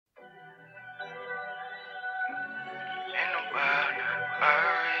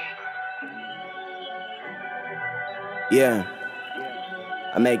Yeah,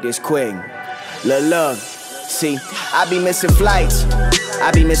 I make this quick. Look, see, I be missing flights,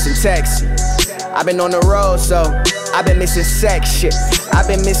 I be missing texts. I been on the road, so I been missing sex shit. I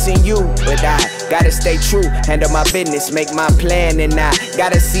been missing you, but I gotta stay true. Handle my business, make my plan, and I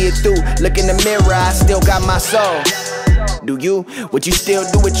gotta see it through. Look in the mirror, I still got my soul. Do you? Would you still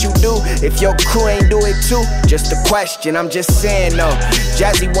do what you do if your crew ain't do it too? Just a question, I'm just saying though.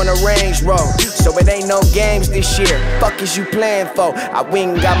 Jazzy want a Range Rover, so it ain't no games this year. Fuck is you playing for? I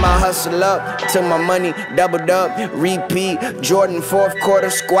went and got my hustle up, took my money, doubled up, repeat. Jordan fourth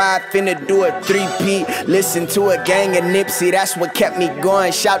quarter squad, finna do a 3-peat. Listen to a gang of Nipsey, that's what kept me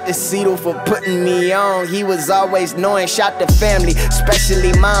going. Shout to Cedar for putting me on. He was always knowing. Shout to family,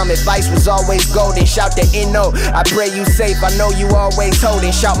 especially mom. Advice was always golden. Shout to N.O. I pray you safe. I know you always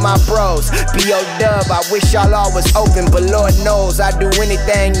holding. Shout my bros, B.O.Dub. I wish y'all all was open, but Lord knows I do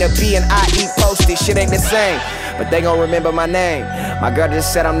anything to be an IE posted. Shit ain't the same, but they gon' remember my name. My girl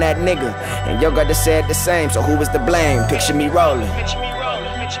just said I'm that nigga, and your girl just said the same. So who was to blame? Picture me rolling.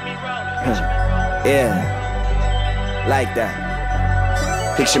 Yeah, like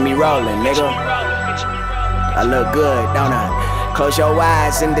that. Picture me rolling, nigga. I look good, don't I? Close your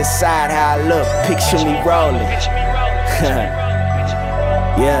eyes and decide how I look. Picture me rolling.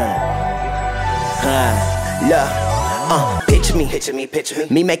 Yeah. Look, picture me,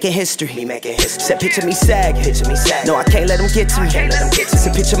 me making history, Said picture me sagging, no I can't let them get to me.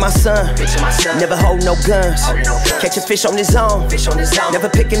 Said picture my son, never hold no guns, catching fish on his own, never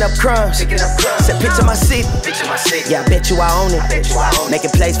picking up crumbs. Said picture my city, yeah I bet you I own it,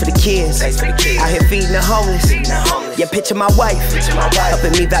 making plays for the kids, out here feeding the homeless. Yeah, picture my wife,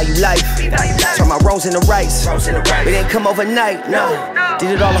 helping me value life, turn my wrongs into rights. We didn't come overnight, no,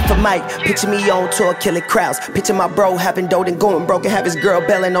 did it all off a mic. Picture me on tour killing crowds, picture my bro having dope and going broke and have his girl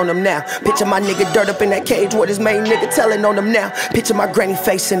belling on him now. Picture my nigga dirt up in that cage with his main nigga telling on him now. Picture my granny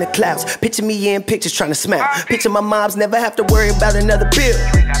face in the clouds, picture me in pictures trying to smile. Picture my moms never have to worry about another bill.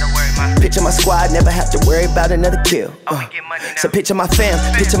 Picture my squad never have to worry about another kill. So picture my fam,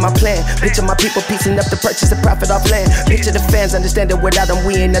 picture my plan, picture my people piecing up the purchase and profit off land. Picture the fans understanding without them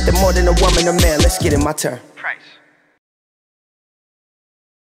we ain't nothing more than a woman or man. Let's get in my turn.